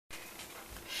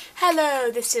Hello,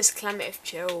 this is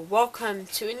CalamitiveJoe. Welcome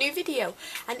to a new video,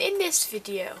 and in this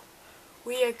video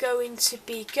we are going to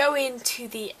be going to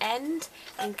the end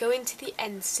and going to the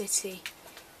end city.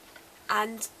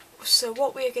 And so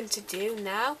what we are going to do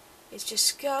now is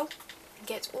just go and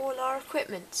get all our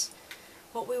equipment,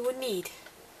 what we will need.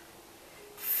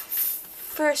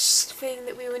 First thing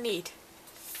that we will need,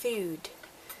 food.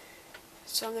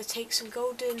 So I'm going to take some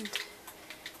golden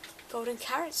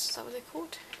carrots, is that what they're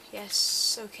called?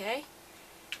 Yes, okay.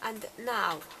 And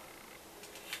now,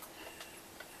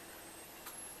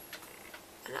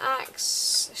 an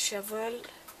axe, a shovel,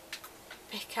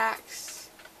 pickaxe,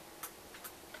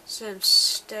 some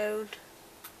stone,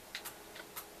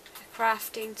 a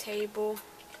crafting table,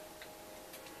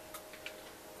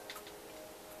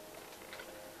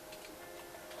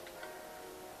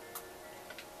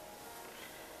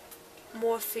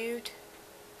 more food,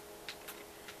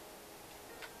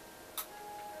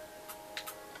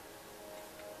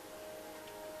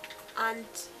 and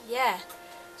yeah,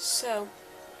 so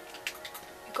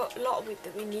we've got a lot of it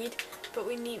that we need, but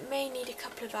we may need a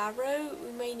couple of arrows.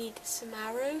 We may need some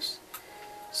arrows,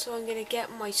 so I'm going to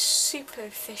get my super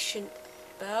efficient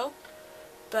bow,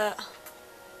 but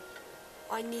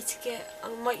I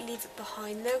might leave it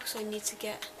behind though, because I need to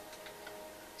get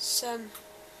some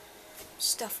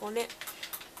stuff on it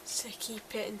to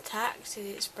keep it intact so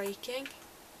it's breaking.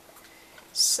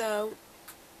 So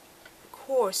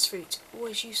coarse fruit,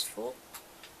 always useful.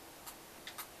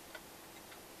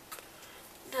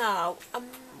 Now,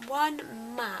 one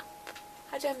map.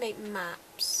 How do I make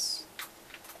maps?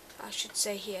 I should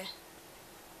say here.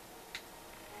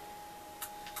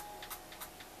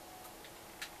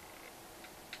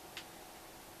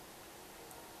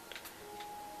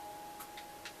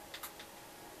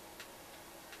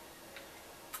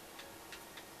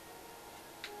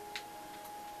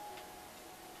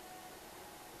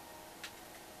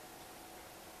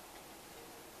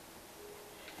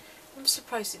 I'm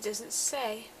surprised it doesn't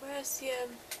say. Where's the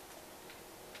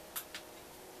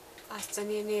it's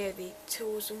only near the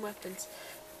tools and weapons.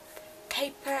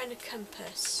 Paper and a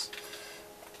compass.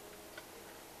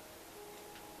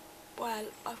 Well,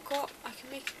 I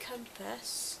can make a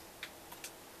compass.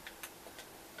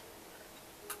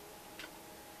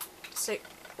 So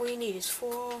all you need is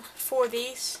four of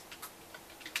these.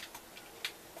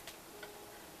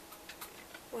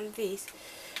 One of these.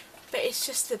 But it's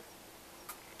just the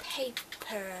paper,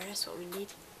 that's what we need.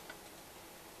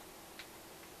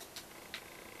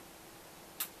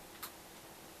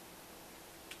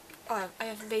 Oh, I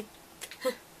haven't made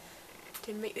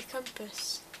didn't make the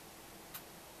compass.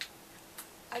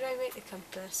 How do I make the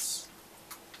compass?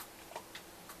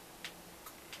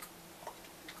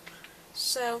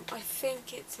 So I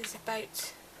think it is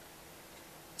about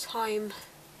time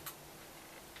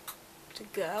to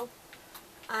go,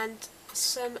 and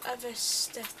some other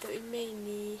stuff that we may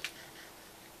need.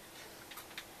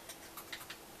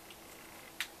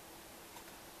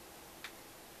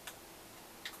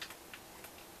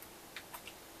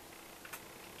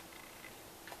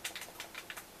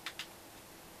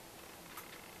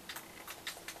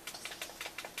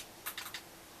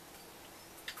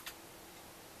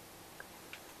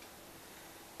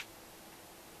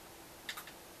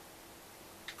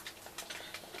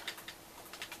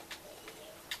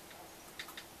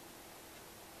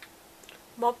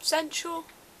 Mob Central.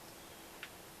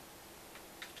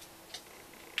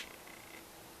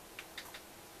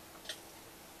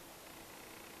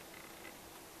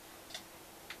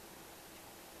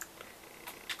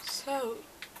 So,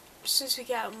 since we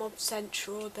get out of Mob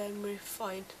Central, then we're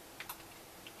fine.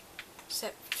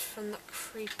 Except from that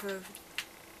creeper.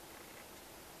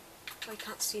 Oh, he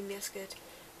can't see me, that's good.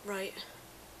 Right.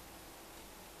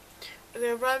 We're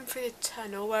going to run through the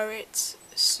tunnel where it's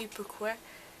super quick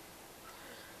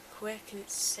and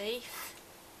it's safe.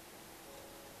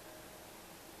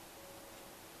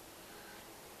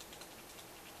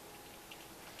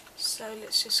 So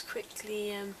let's just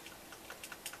quickly I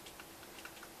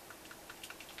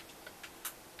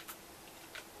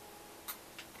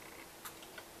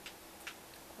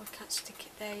can't stick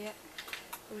it there yet.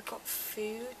 We've got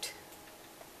food.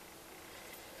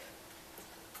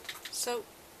 So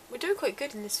we're doing quite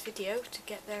good in this video to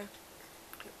get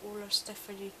all our stuff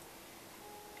ready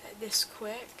this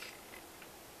quick.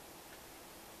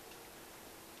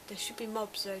 There should be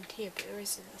mobs around here, but there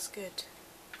isn't. That's good.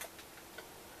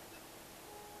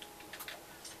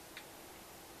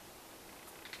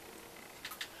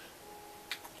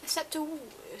 Except a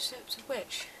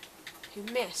witch who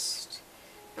missed.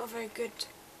 Not very good.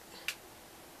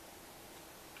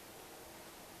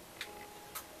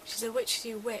 Because a witch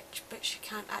can do witch, but she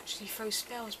can't actually throw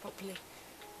spells properly.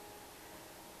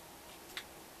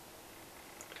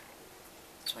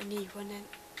 That's what I need.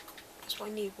 That's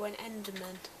what I need. One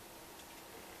Enderman.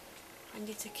 I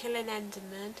need to kill an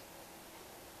Enderman.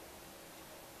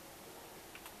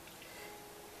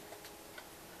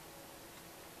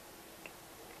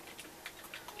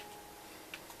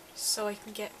 So I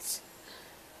can get...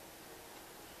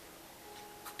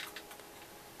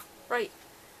 Right.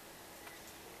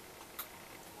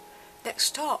 Next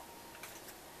stop.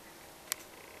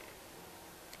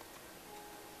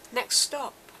 Next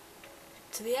stop.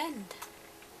 To the end.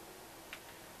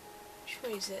 Which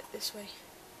way is it? This way.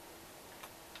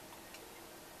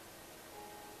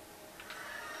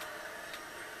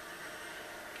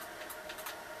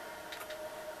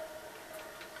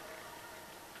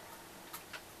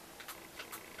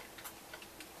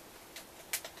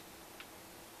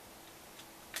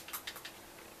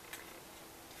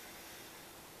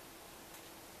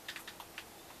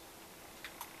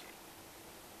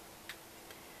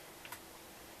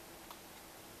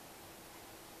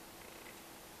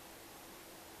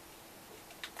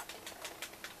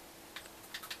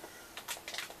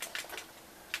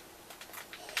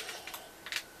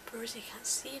 Where is he? Can't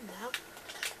see him now.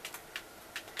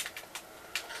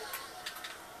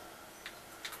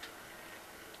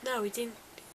 No, he didn't.